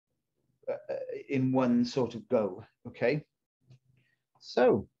in one sort of go. Okay,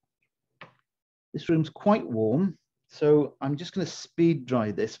 so this room's quite warm, so I'm just going to speed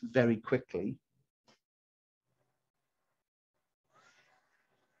dry this very quickly.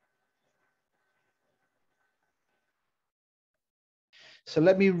 So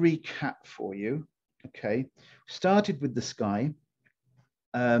let me recap for you. Okay, started with the sky,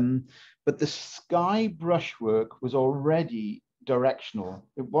 but the sky brushwork was already directional.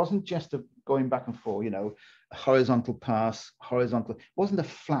 It wasn't just going back and forth, you know, a horizontal pass, horizontal. It wasn't a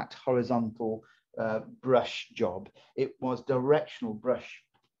flat horizontal brush job. It was directional brush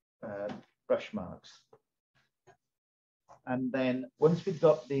marks. And then once we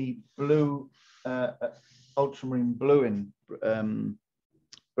got the blue, ultramarine blue in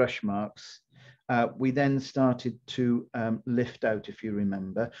brush marks, we then started to lift out, if you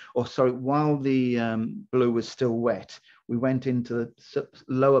remember, or sorry, while the blue was still wet, we went into the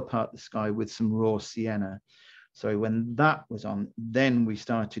lower part of the sky with some raw sienna. So when that was on, then we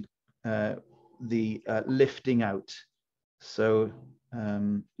started the lifting out. So,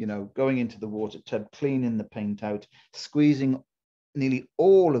 you know, going into the water tub, cleaning the paint out, squeezing nearly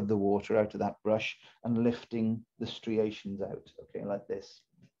all of the water out of that brush and lifting the striations out, okay, like this.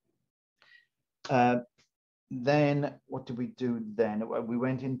 Then what did we do then? We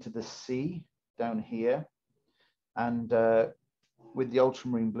went into the sea down here, and with the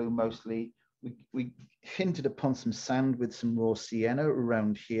ultramarine blue mostly, we hinted upon some sand with some raw sienna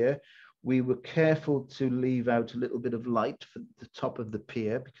around here. We were careful to leave out a little bit of light for the top of the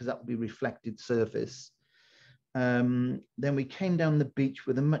pier because that would be reflected surface. Then we came down the beach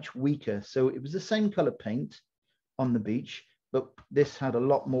with a much weaker, so it was the same color paint on the beach, but this had a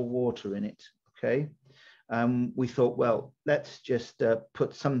lot more water in it, okay? We thought, well, let's just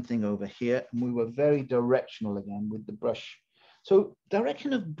put something over here, and we were very directional again with the brush. So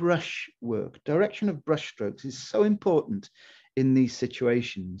direction of brush work, direction of brush strokes is so important in these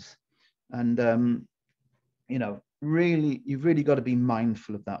situations. And, you know, really, you've really got to be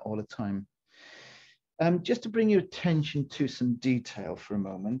mindful of that all the time. Just to bring your attention to some detail for a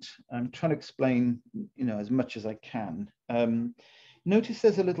moment, I'm trying to explain, you know, as much as I can. Notice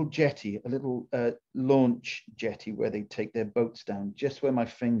there's a little jetty, a little launch jetty where they take their boats down, just where my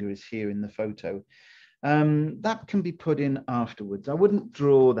finger is here in the photo. That can be put in afterwards. I wouldn't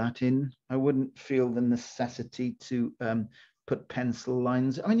draw that in. I wouldn't feel the necessity to put pencil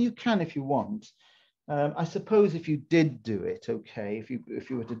lines. I mean, you can if you want. I suppose if you did do it, okay, if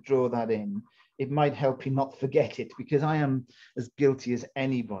you were to draw that in, it might help you not forget it, because I am as guilty as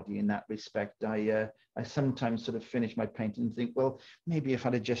anybody in that respect. I sometimes sort of finish my painting and think, well, maybe if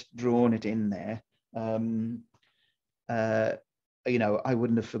I'd have just drawn it in there, you know, I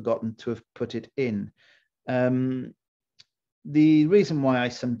wouldn't have forgotten to have put it in. The reason why I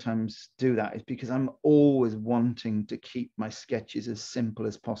sometimes do that is because I'm always wanting to keep my sketches as simple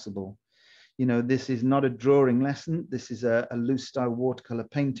as possible. You know, this is not a drawing lesson. This is a loose style watercolor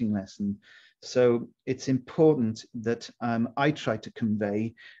painting lesson. So it's important that I try to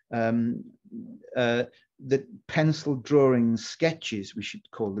convey that pencil drawing sketches, we should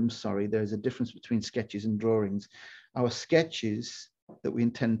call them, sorry, there's a difference between sketches and drawings. Our sketches that we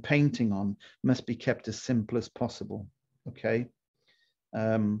intend painting on must be kept as simple as possible, okay?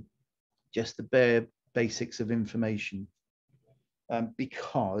 Just the bare basics of information.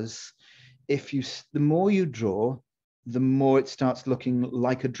 Because the more you draw, the more it starts looking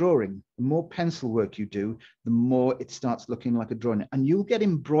like a drawing. The more pencil work you do, the more it starts looking like a drawing. And you'll get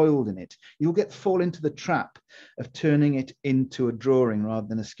embroiled in it. You'll fall into the trap of turning it into a drawing rather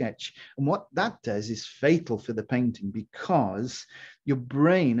than a sketch. And what that does is fatal for the painting, because your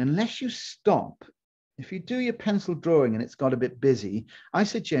brain, unless you stop, if you do your pencil drawing and it's got a bit busy, I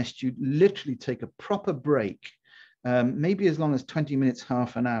suggest you literally take a proper break, maybe as long as 20 minutes,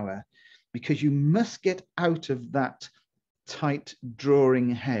 half an hour, because you must get out of that tight drawing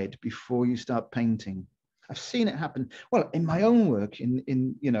head before you start painting. I've seen it happen. Well, in my own work, in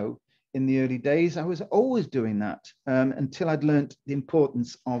the early days, I was always doing that until I'd learned the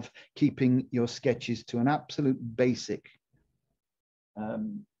importance of keeping your sketches to an absolute basic.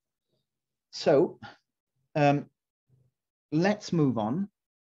 So let's move on.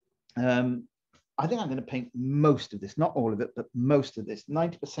 I think I'm going to paint most of this, not all of it, but most of this,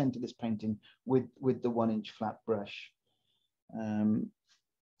 90% of this painting with the 1-inch flat brush.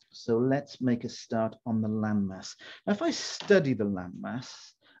 So let's make a start on the landmass. Now, if I study the landmass,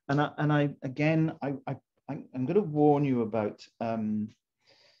 and I'm going to warn you about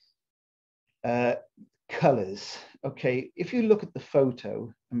colors. Okay, if you look at the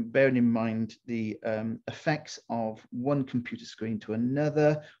photo and bearing in mind the effects of one computer screen to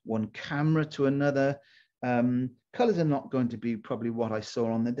another, one camera to another, colors are not going to be probably what I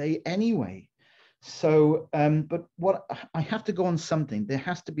saw on the day anyway. So, but what I have to go on something, there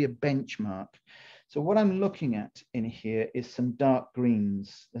has to be a benchmark. So what I'm looking at in here is some dark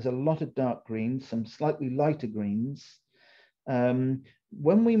greens. There's a lot of dark greens, some slightly lighter greens.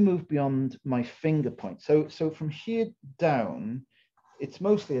 When we move beyond my finger point, so from here down, it's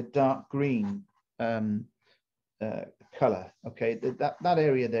mostly a dark green color. Okay, that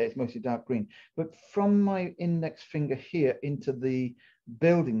area there is mostly dark green. But from my index finger here into the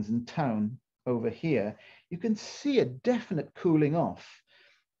buildings and town over here, you can see a definite cooling off.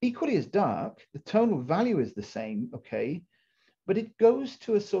 Equally as dark, the tonal value is the same. Okay, but it goes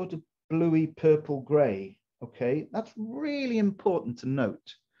to a sort of bluey purple gray. Okay, that's really important to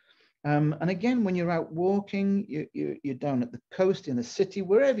note. And again, when you're out walking, you're down at the coast, in the city,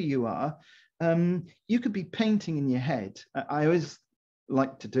 wherever you are, you could be painting in your head. I always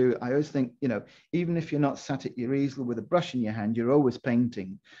like to do, I always think, you know, even if you're not sat at your easel with a brush in your hand, you're always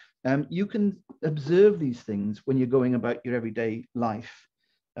painting. You can observe these things when you're going about your everyday life,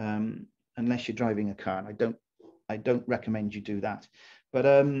 unless you're driving a car. And I don't recommend you do that. But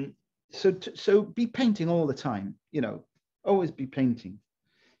so be painting all the time, you know, always be painting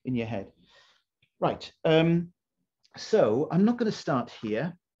in your head. Right. So I'm not going to start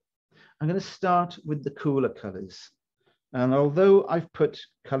here. I'm going to start with the cooler colors. And although I've put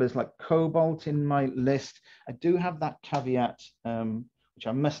colors like cobalt in my list, I do have that caveat, which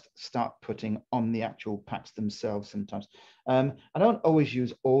I must start putting on the actual packs themselves sometimes. I don't always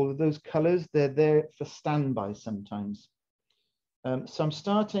use all of those colors. They're there for standby sometimes. So I'm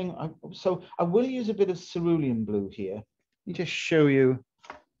starting, so I will use a bit of cerulean blue here. Let me just show you.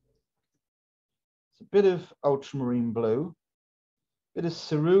 It's a bit of ultramarine blue, a bit of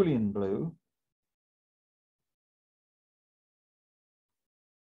cerulean blue.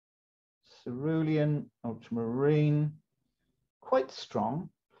 Cerulean, ultramarine, quite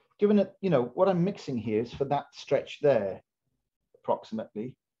strong. Given that, you know, what I'm mixing here is for that stretch there,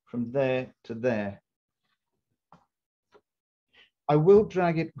 approximately, from there to there. I will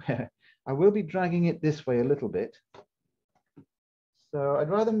drag it where I will be dragging it this way a little bit. So I'd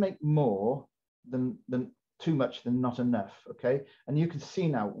rather make more than too much than not enough. Okay, and you can see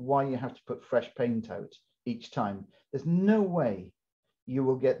now why you have to put fresh paint out each time. There's no way you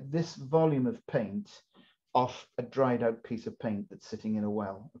will get this volume of paint off a dried out piece of paint that's sitting in a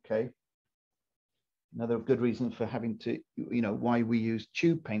well. Okay, another good reason for having to, you know, why we use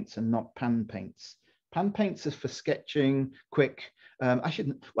tube paints and not pan paints. Pan paints is for sketching, quick. I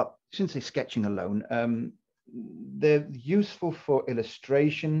shouldn't say sketching alone. They're useful for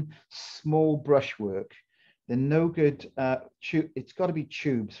illustration, small brushwork. They're no good. It's got to be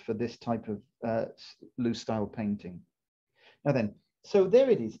tubes for this type of loose style painting. Now then, so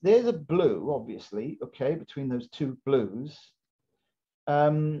there it is. There's a blue, obviously, okay, between those two blues.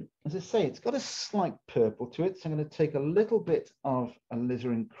 As I say, it's got a slight purple to it. So I'm going to take a little bit of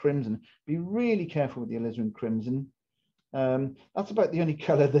alizarin crimson. Be really careful with the alizarin crimson. That's about the only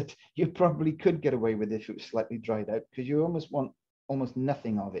color that you probably could get away with if it was slightly dried out, because you almost want almost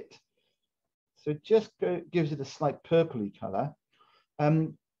nothing of it. So it just gives it a slight purpley color.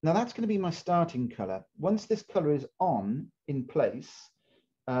 Now that's going to be my starting color. Once this color is in place,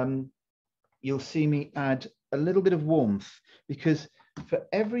 you'll see me add a little bit of warmth, because for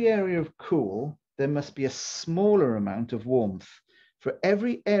every area of cool, there must be a smaller amount of warmth. For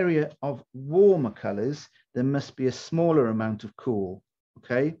every area of warmer colors, there must be a smaller amount of cool.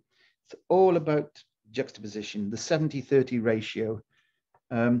 Okay, it's all about juxtaposition, the 70-30 ratio.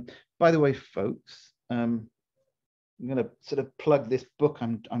 By the way, folks, I'm going to sort of plug this book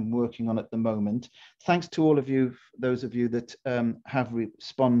I'm working on at the moment. Thanks to all of you, those of you that have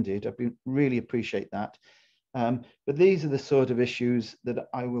responded. I really appreciate that. But these are the sort of issues that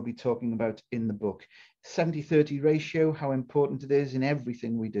I will be talking about in the book. 70-30 ratio, how important it is in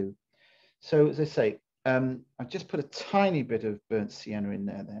everything we do. So as I say, I've just put a tiny bit of burnt sienna in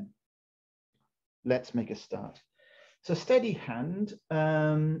there then. Let's make a start. So steady hand.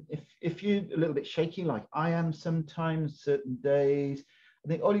 If you're a little bit shaky, like I am sometimes, certain days, I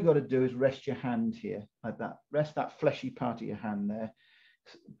think all you got to do is rest your hand here like that. Rest that fleshy part of your hand there.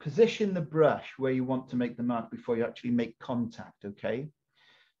 Position the brush where you want to make the mark before you actually make contact, okay?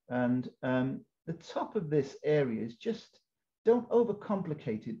 And the top of this area is just, don't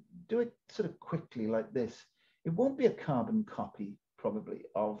overcomplicate it. Do it sort of quickly like this. It won't be a carbon copy, probably,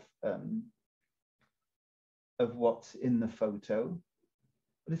 of what's in the photo,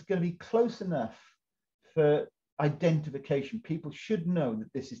 but it's going to be close enough for identification. People should know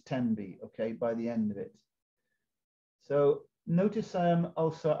that this is Tenby, okay, by the end of it. So notice I'm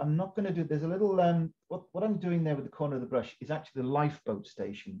not going to do, there's a little, what I'm doing there with the corner of the brush is actually the lifeboat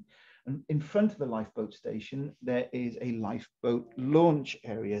station. And in front of the lifeboat station, there is a lifeboat launch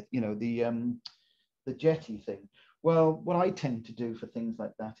area, you know, the jetty thing. Well, what I tend to do for things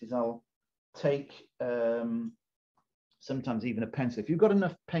like that is I'll take sometimes even a pencil. If you've got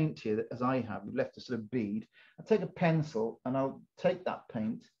enough paint here, that, as I have, we've left a sort of bead, I'll take a pencil and I'll take that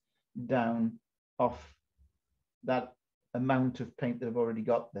paint down off that amount of paint that I've already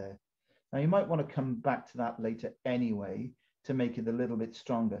got there. Now you might want to come back to that later anyway to make it a little bit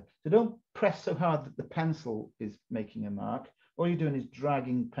stronger. So don't press so hard that the pencil is making a mark. All you're doing is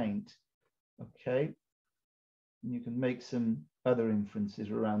dragging paint, okay? And you can make some other inferences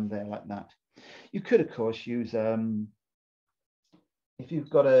around there like that. You could, of course, use, if you've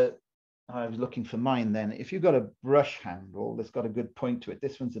got a, I was looking for mine then, if you've got a brush handle that's got a good point to it,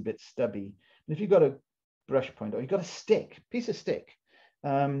 this one's a bit stubby. And if you've got a brush point, or you've got a stick, piece of stick,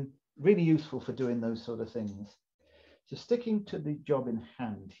 really useful for doing those sort of things. So sticking to the job in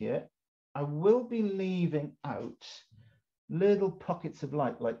hand here, I will be leaving out little pockets of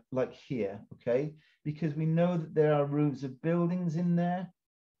light, like here, okay? Because we know that there are roofs of buildings in there.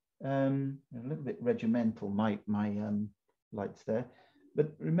 A little bit regimental, my lights there.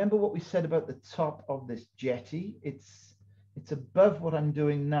 But remember what we said about the top of this jetty? It's above what I'm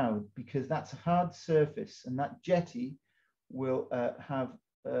doing now because that's a hard surface, and that jetty will have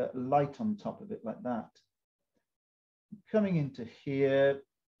light on top of it like that. Coming into here,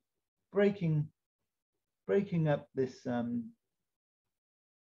 breaking up this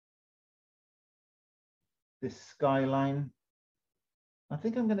this skyline. I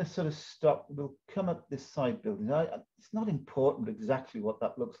think I'm going to sort of stop. We'll come up this side building. It's not important exactly what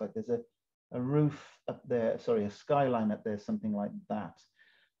that looks like. There's a roof up there, sorry, a skyline up there, something like that.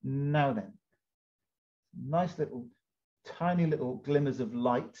 Now then, nice little, tiny little glimmers of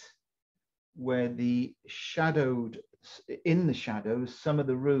light where the shadowed, in the shadows, some of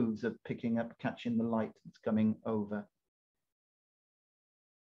the roofs are picking up, catching the light that's coming over.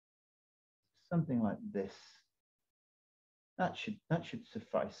 Something like this. That should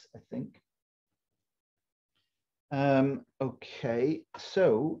suffice, I think. Okay,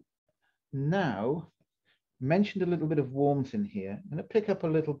 so now mentioned a little bit of warmth in here. I'm going to pick up a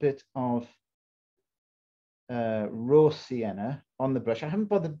little bit of raw sienna on the brush. I haven't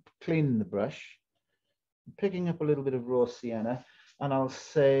bothered cleaning the brush. I'm picking up a little bit of raw sienna, and I'll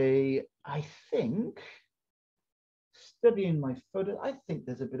say, I think, studying my photo, I think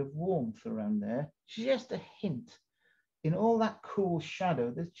there's a bit of warmth around there, just a hint. In all that cool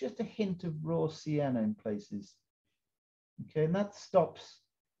shadow, there's just a hint of raw sienna in places. Okay, and that stops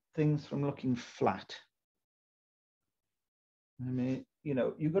things from looking flat. I mean, you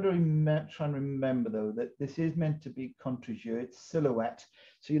know, you've got to try and remember, though, that this is meant to be contre-jour, it's silhouette,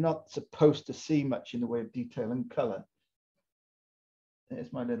 so you're not supposed to see much in the way of detail and color.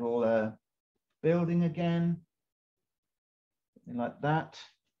 There's my little building again, something like that.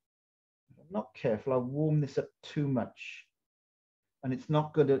 I'm not careful, I'll warm this up too much. And it's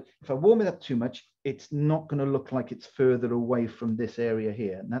not going to, if I warm it up too much, it's not going to look like it's further away from this area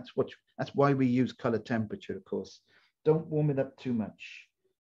here. And that's why we use color temperature, of course. Don't warm it up too much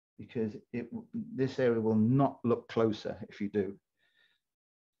because this area will not look closer if you do.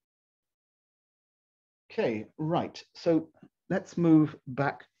 Okay, right. So let's move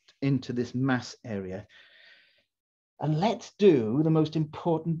back into this mass area. And let's do the most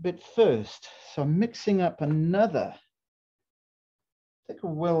important bit first. So I'm mixing up another. I think I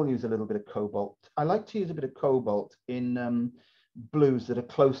will use a little bit of cobalt. I like to use a bit of cobalt in blues that are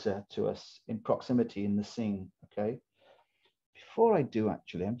closer to us in proximity in the scene, okay? Before I do,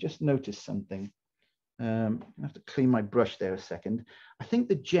 actually, I've just noticed something. I have to clean my brush there a second. I think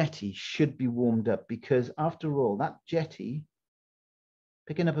the jetty should be warmed up because after all, that jetty,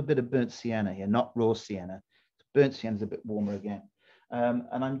 picking up a bit of burnt sienna here, not raw sienna, burnt sienna is a bit warmer again.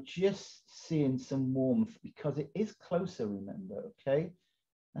 And I'm just seeing some warmth because it is closer, remember, okay?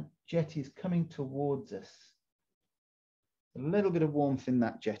 That jetty is coming towards us. A little bit of warmth in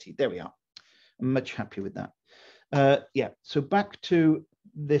that jetty. There we are. I'm much happier with that. Yeah, so back to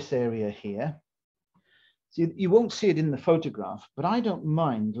this area here. So you won't see it in the photograph, but I don't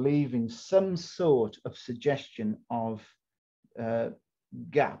mind leaving some sort of suggestion of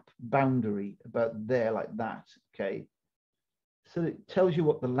gap, boundary about there like that, okay? So it tells you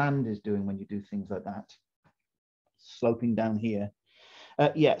what the land is doing when you do things like that. Sloping down here.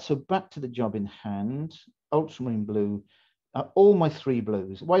 Yeah, so back to the job in hand. Ultramarine blue, all my 3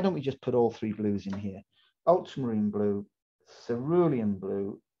 blues. Why don't we just put all 3 blues in here? ultramarine blue, cerulean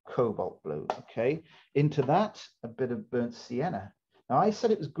blue, cobalt blue, okay? Into that, a bit of burnt sienna. Now, I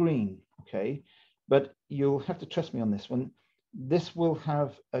said it was green, okay? But you'll have to trust me on this one. This will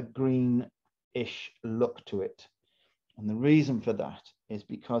have a greenish look to it. And the reason for that is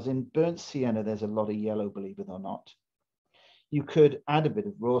because in burnt sienna, there's a lot of yellow, believe it or not. You could add a bit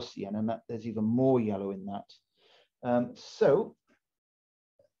of raw sienna, and there's even more yellow in that. So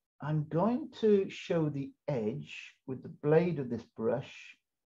I'm going to show the edge with the blade of this brush,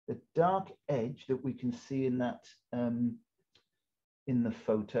 the dark edge that we can see in that in the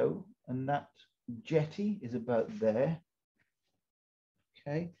photo, and that jetty is about there.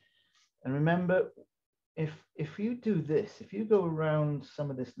 Okay, and remember, if you do this, if you go around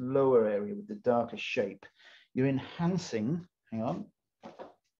some of this lower area with the darker shape, you're enhancing. Hang on,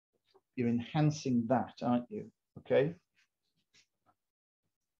 you're enhancing that, aren't you? Okay.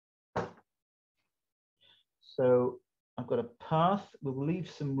 So I've got a path. We'll leave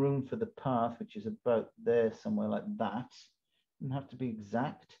some room for the path, which is about there, somewhere like that. Doesn't have to be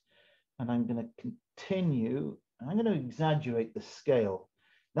exact. And I'm going to continue. I'm going to exaggerate the scale.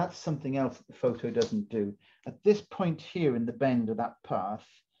 That's something else that the photo doesn't do. At this point here in the bend of that path,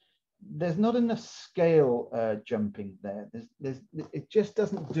 there's not enough scale jumping there. It just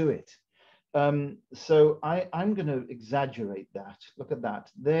doesn't do it. So I'm going to exaggerate that. Look at that.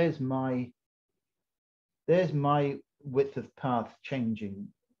 There's my width of path changing,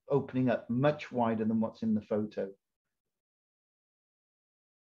 opening up much wider than what's in the photo.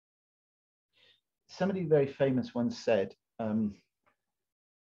 Somebody very famous once said, a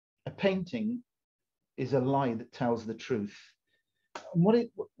painting is a lie that tells the truth. And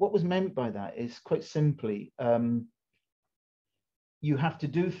what was meant by that is quite simply, you have to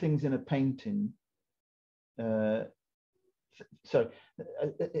do things in a painting. What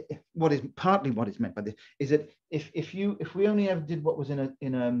is partly what is meant by this is that if we only ever did what was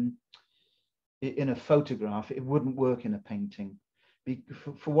in a photograph, it wouldn't work in a painting,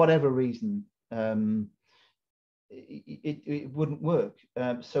 for whatever reason. It wouldn't work.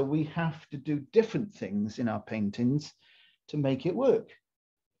 So we have to do different things in our paintings to make it work,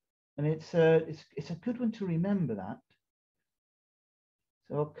 and it's a good one to remember that.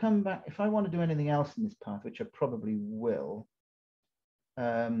 So I'll come back if I want to do anything else in this path, which I probably will.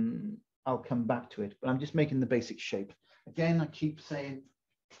 I'll come back to it, but I'm just making the basic shape. Again, I keep saying,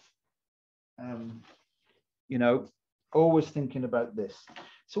 you know, always thinking about this.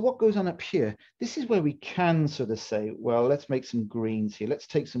 So what goes on up here? This is where we can sort of say, well, let's make some greens here. Let's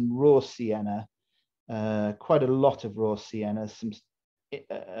take some raw sienna, quite a lot of raw sienna, some,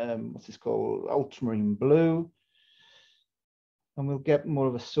 what's this called? Ultramarine blue. And we'll get more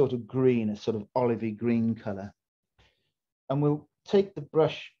of a sort of green, a sort of olivey green color. And we'll take the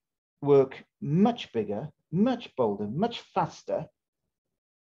brush work much bigger, much bolder, much faster,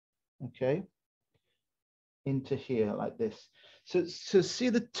 okay, into here like this. So see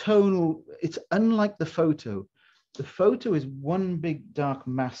the tonal, it's unlike the photo. The photo is one big dark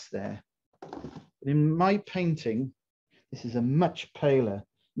mass there. But in my painting, this is a much paler,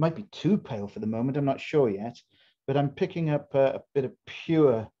 it might be too pale for the moment, I'm not sure yet, but I'm picking up a bit of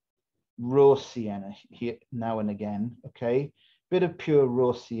pure raw sienna here now and again, okay? Bit of pure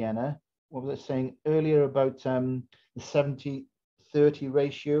raw sienna. What was I saying earlier about the 70-30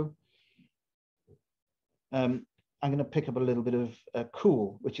 ratio? I'm going to pick up a little bit of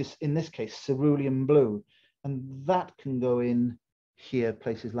cool, which is in this case cerulean blue, and that can go in here,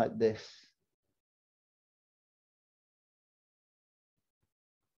 places like this.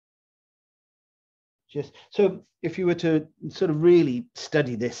 Just so if you were to sort of really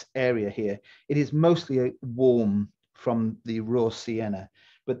study this area here, it is mostly warm from the raw sienna,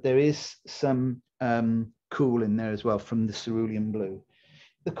 but there is some cool in there as well from the cerulean blue.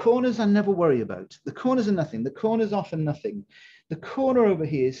 The corners I never worry about. The corners are nothing. The corners often nothing. The corner over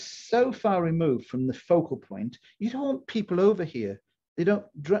here is so far removed from the focal point. You don't want people over here. They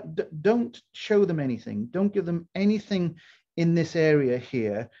don't show them anything. Don't give them anything in this area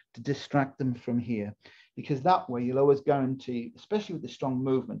here to distract them from here, because that way you'll always guarantee, especially with the strong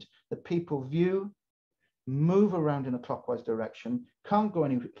movement, that people move around in a clockwise direction, can't go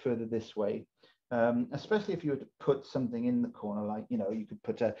any further this way. Especially if you were to put something in the corner, like, you know, you could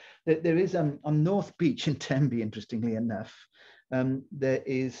put there is on North Beach in Tenby, interestingly enough, there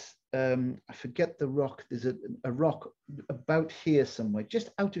is, I forget the rock, there's a rock about here somewhere,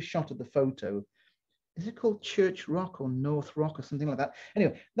 just out of shot of the photo. Is it called Church Rock or North Rock or something like that?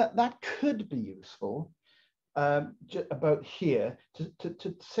 Anyway, that could be useful about here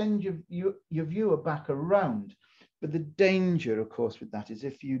to send your viewer back around. But the danger, of course, with that is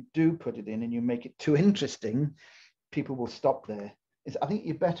if you do put it in and you make it too interesting, people will stop there. I think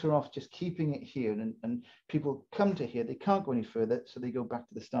you're better off just keeping it here, and people come to here, they can't go any further, so they go back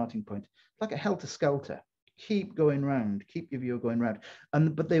to the starting point. Like a helter-skelter. Keep going round, keep your viewer going round.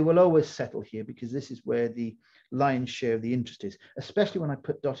 But they will always settle here because this is where the lion's share of the interest is, especially when I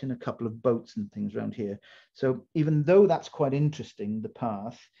dot in a couple of boats and things around here. So even though that's quite interesting, the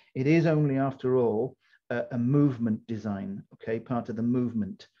path, it is only, after all, a movement design, okay, part of the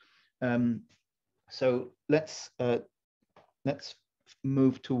movement. So let's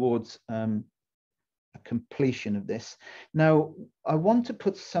move towards a completion of this. Now, I want to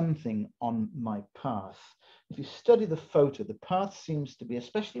put something on my path. If you study the photo, the path seems to be,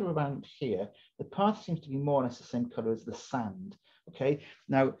 especially around here, the path seems to be more or less the same color as the sand, okay?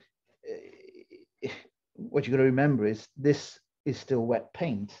 Now, what you got to remember is this is still wet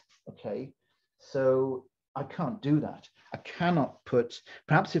paint, okay? So I can't do that. I cannot put,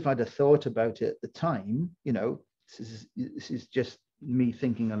 perhaps if I'd have thought about it at the time, you know, this is just me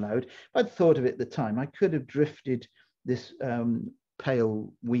thinking aloud. If I'd thought of it at the time, I could have drifted this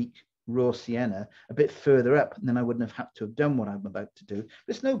pale, weak, raw sienna a bit further up, and then I wouldn't have had to have done what I'm about to do.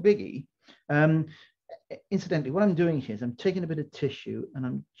 But it's no biggie. Incidentally, what I'm doing here is I'm taking a bit of tissue and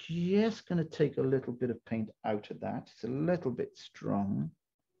I'm just going to take a little bit of paint out of that. It's a little bit strong.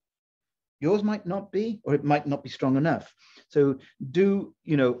 Yours might not be, or it might not be strong enough. So do,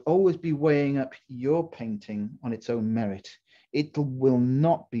 you know, always be weighing up your painting on its own merit. It will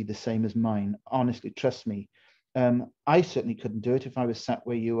not be the same as mine. Honestly, trust me. I certainly couldn't do it if I was sat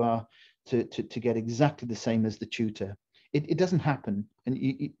where you are to get exactly the same as the tutor. It doesn't happen. And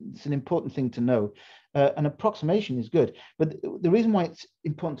it's an important thing to know. An approximation is good. But the reason why it's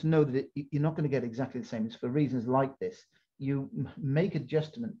important to know that you're not going to get exactly the same is for reasons like this. You make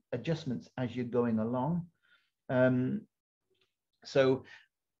adjustments as you're going along. So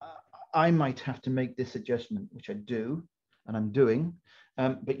I might have to make this adjustment, which I do, and I'm doing,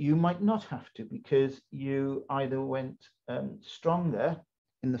 but you might not have to, because you either went stronger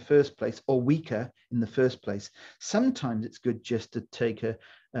in the first place or weaker in the first place. Sometimes it's good just to take a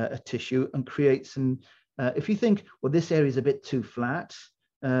tissue and create some, if you think, well, this area is a bit too flat,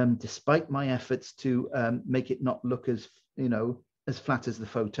 despite my efforts to make it not look as, you know, as flat as the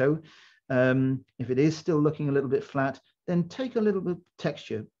photo. If it is still looking a little bit flat, then take a little bit of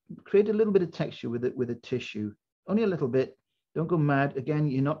texture, create a little bit of texture with it, with a tissue, only a little bit. Don't go mad. Again,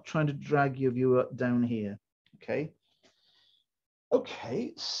 you're not trying to drag your viewer down here. Okay.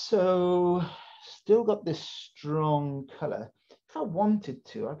 Okay, so still got this strong color. If I wanted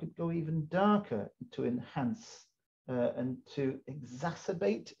to, I could go even darker to enhance and to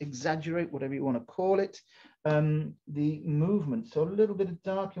exacerbate, exaggerate, whatever you want to call it, the movement. So a little bit of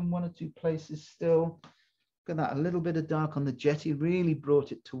dark in one or two places still. Look at that, a little bit of dark on the jetty really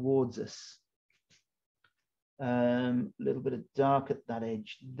brought it towards us. A little bit of dark at that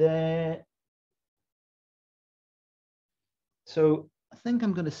edge there. So I think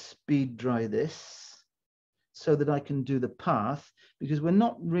I'm going to speed dry this so that I can do the path, because we're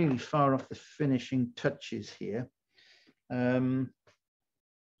not really far off the finishing touches here.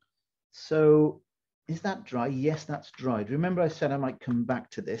 So is that dry? Yes, that's dried. Remember I said I might come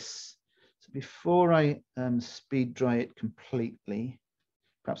back to this. So before I speed dry it completely,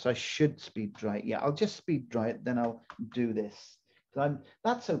 perhaps I should speed dry it. Yeah, I'll just speed dry it, then I'll do this.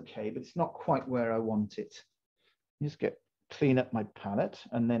 That's okay, but it's not quite where I want it. Just clean up my palette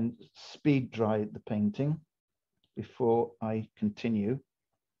and then speed dry the painting before I continue.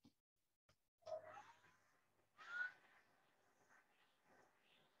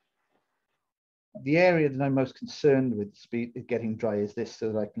 The area that I'm most concerned with getting dry is this,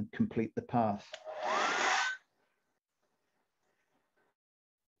 so that I can complete the path.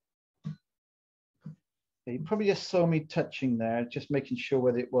 You probably just saw me touching there, just making sure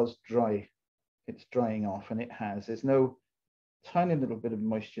whether it was dry. It's drying off, and it has. There's no tiny little bit of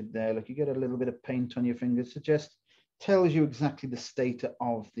moisture there. Like you get a little bit of paint on your fingers. It just tells you exactly the state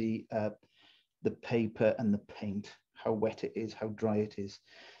of the paper and the paint, how wet it is, how dry it is.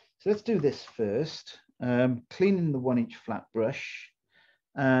 So let's do this first. Cleaning the 1-inch flat brush,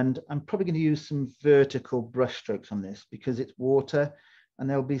 and I'm probably going to use some vertical brush strokes on this because it's water and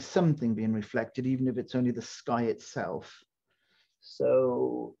there'll be something being reflected, even if it's only the sky itself.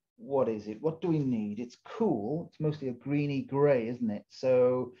 So what is it? What do we need? It's cool. It's mostly a greeny gray, isn't it?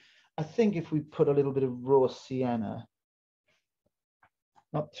 So I think if we put a little bit of raw sienna,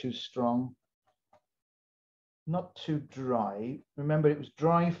 not too strong, not too dry. Remember, it was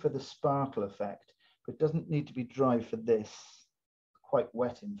dry for the sparkle effect, but it doesn't need to be dry for this. Quite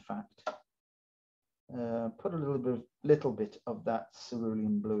wet, in fact. put a little bit of that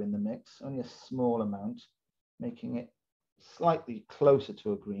cerulean blue in the mix, only a small amount, making it slightly closer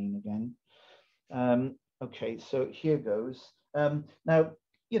to a green again. Okay, so here goes. Now,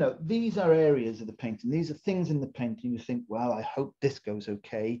 you know, these are areas of the painting. These are things in the painting you think, well, I hope this goes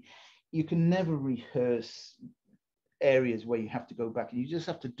okay. You can never rehearse areas where you have to go back, and you just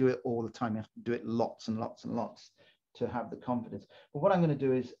have to do it all the time. You have to do it lots and lots and lots to have the confidence. But what I'm going to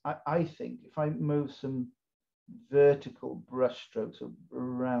do is, I think if I move some vertical brush strokes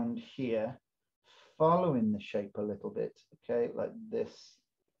around here, following the shape a little bit, okay, like this,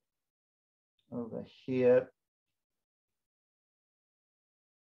 over here.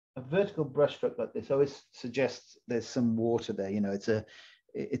 A vertical brush stroke like this always suggests there's some water there. You know,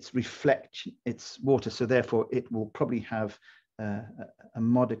 it's reflection, it's water, so therefore it will probably have a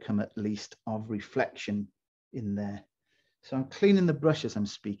modicum at least of reflection in there. So I'm cleaning the brush as I'm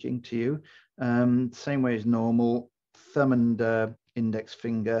speaking to you, same way as normal, thumb and index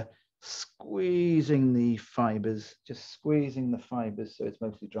finger, squeezing the fibers, just squeezing the fibers so it's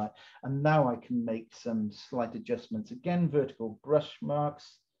mostly dry. And now I can make some slight adjustments. Again, vertical brush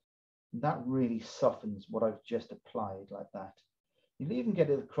marks. That really softens what I've just applied, like that. You'll even get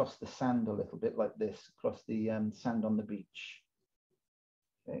it across the sand a little bit like this, across the sand on the beach.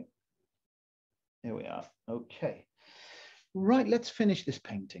 Okay, here we are. Okay, right, let's finish this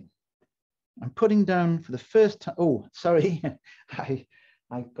painting. I'm putting down for the first time, oh, sorry,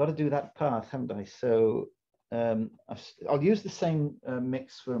 I've got to do that path, haven't I? So I'll use the same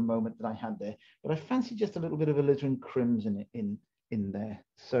mix for a moment that I had there, but I fancy just a little bit of alizarin crimson in there.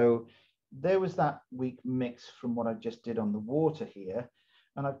 So there was that weak mix from what I just did on the water here.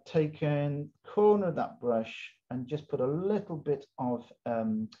 And I've taken corner of that brush and just put a little bit of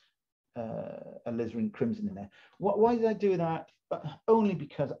alizarin crimson in there. Why did I do that? Only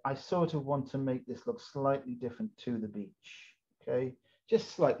because I sort of want to make this look slightly different to the beach. Okay,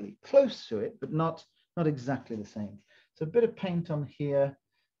 just slightly close to it, but not exactly the same. So a bit of paint on here.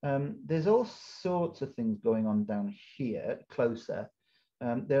 There's all sorts of things going on down here, closer.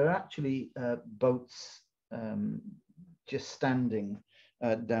 There are actually boats just standing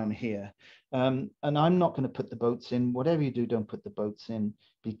down here. And I'm not going to put the boats in. Whatever you do, don't put the boats in,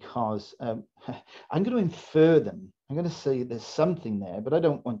 because I'm going to infer them. I'm going to say there's something there, but I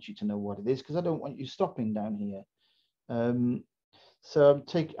don't want you to know what it is, because I don't want you stopping down here. So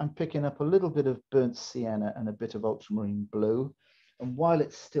I'm picking up a little bit of burnt sienna and a bit of ultramarine blue. And while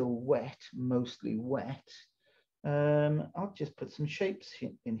it's still wet, mostly wet, I'll just put some shapes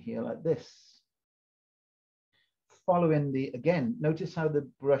in here like this. Following again, notice how the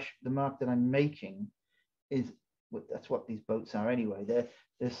mark that I'm making is, well, that's what these boats are anyway.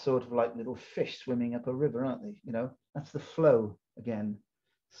 They're sort of like little fish swimming up a river, aren't they? You know, that's the flow again,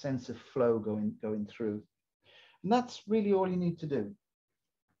 sense of flow going through. And that's really all you need to do.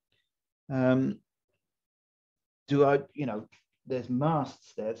 There's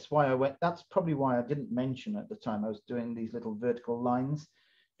masts there. That's probably why I didn't mention at the time I was doing these little vertical lines.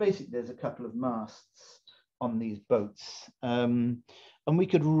 Basically, there's a couple of masts on these boats. And we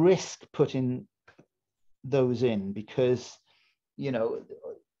could risk putting those in because, you know,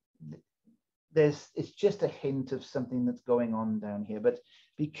 it's just a hint of something that's going on down here, but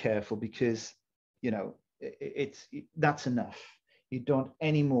be careful because, you know, that's enough. You don't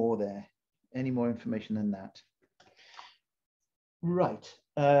any more there, any more information than that. Right,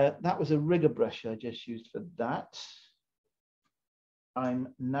 that was a rigger brush I just used for that.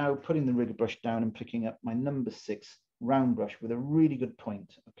 I'm now putting the rigger brush down and picking up my number 6 round brush with a really good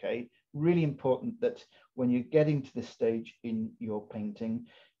point, okay? Really important that when you're getting to this stage in your painting,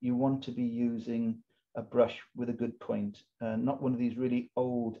 you want to be using a brush with a good point, not one of these really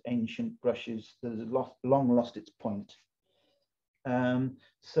old ancient brushes that has long lost its point.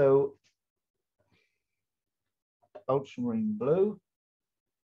 So ultramarine blue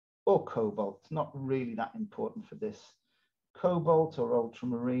or cobalt, not really that important for this. Cobalt or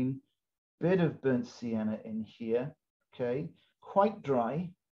ultramarine, bit of burnt sienna in here, okay, quite dry.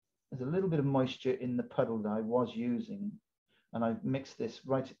 There's a little bit of moisture in the puddle that I was using, and I've mixed this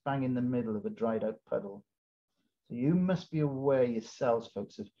right bang in the middle of a dried out puddle. So you must be aware yourselves,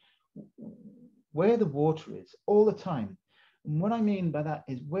 folks, of where the water is all the time. And what I mean by that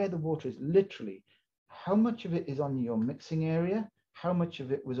is where the water is, literally, how much of it is on your mixing area, how much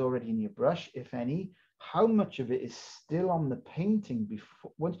of it was already in your brush, if any, how much of it is still on the painting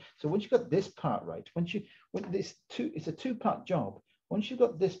before. So once you've got this part right, it's a two-part job. Once you've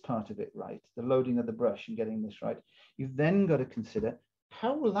got this part of it right, the loading of the brush and getting this right, you've then got to consider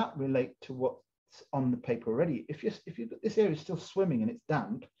how will that relate to what's on the paper already. If you've got this area still swimming and it's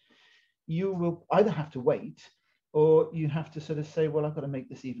damp, you will either have to wait, or you have to sort of say, well, I've got to make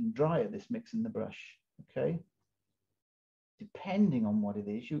this even drier, this mix in the brush, okay? Depending on what it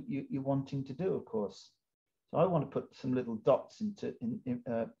is you're wanting to do, of course. So I want to put some little dots into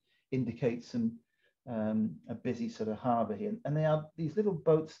indicate some a busy sort of harbour here, and they are, these little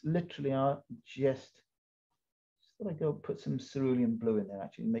boats literally are just I go put some cerulean blue in there,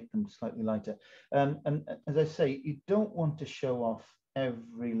 actually make them slightly lighter. And as I say, you don't want to show off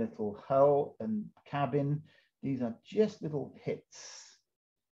every little hull and cabin. These are just little hits.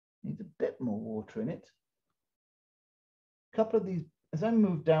 Needs a bit more water in it. A couple of these, as I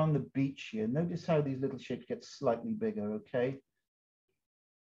move down the beach here, notice how these little shapes get slightly bigger, okay?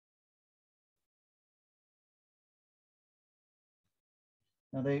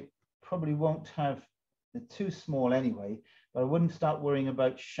 Now they probably won't have, they're too small anyway, but I wouldn't start worrying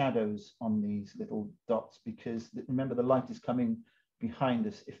about shadows on these little dots, because remember the light is coming behind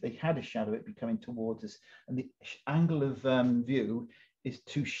us. If they had a shadow, it'd be coming towards us, and the angle of view is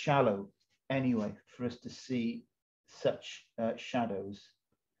too shallow anyway for us to see such shadows.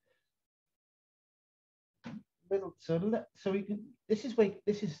 So we can, this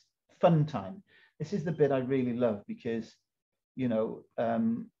is fun time. This is the bit I really love, because you know,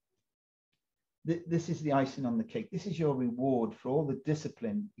 this is the icing on the cake. This is your reward for all the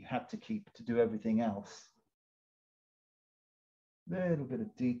discipline you had to keep to do everything else. A little bit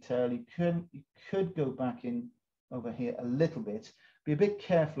of detail. You could go back in over here a little bit. Be a bit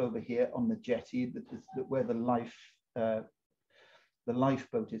careful over here on the jetty, where the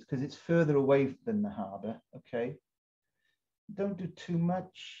lifeboat is, because it's further away than the harbour. Okay. Don't do too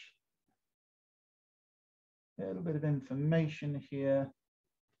much. A little bit of information here.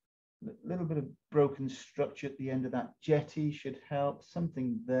 A little bit of broken structure at the end of that jetty should help.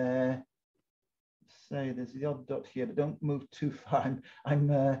 Something there. Say there's the odd dot here, but don't move too far.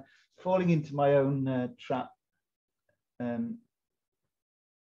 I'm falling into my own trap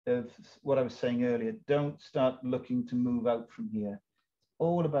of what I was saying earlier. Don't start looking to move out from here. It's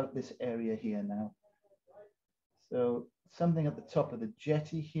all about this area here now. So something at the top of the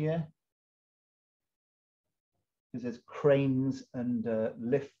jetty here, because there's cranes and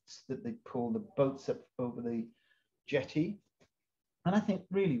lifts that they pull the boats up over the jetty. And I think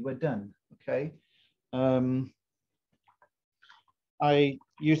really we're done, okay? I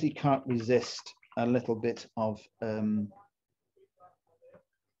usually can't resist a little bit of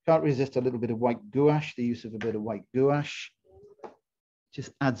white gouache, the use of a bit of white gouache.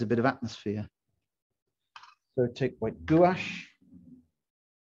 Just adds a bit of atmosphere. So take white gouache,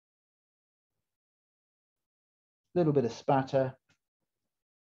 a little bit of spatter,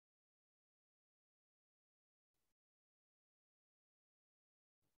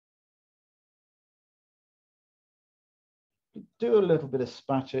 do a little bit of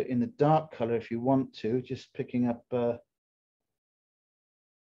spatter in the dark color if you want to, just picking up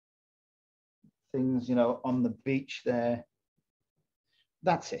things, you know, on the beach there.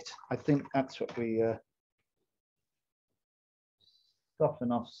 That's it. I think that's what we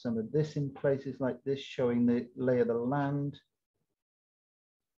soften off some of this in places like this, showing the lay of the land.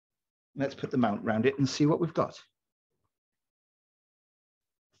 Let's put the mount around it and see what we've got.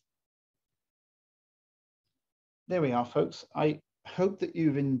 There we are, folks. I hope that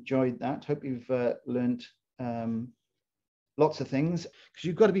you've enjoyed that. Hope you've learned lots of things, because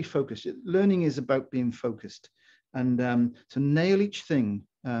you've got to be focused. Learning is about being focused, and so nail each thing.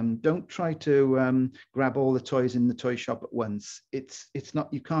 Don't try to grab all the toys in the toy shop at once. It's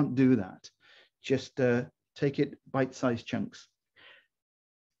not, you can't do that. Just take it bite-sized chunks.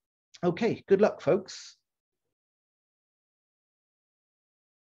 Okay, good luck, folks.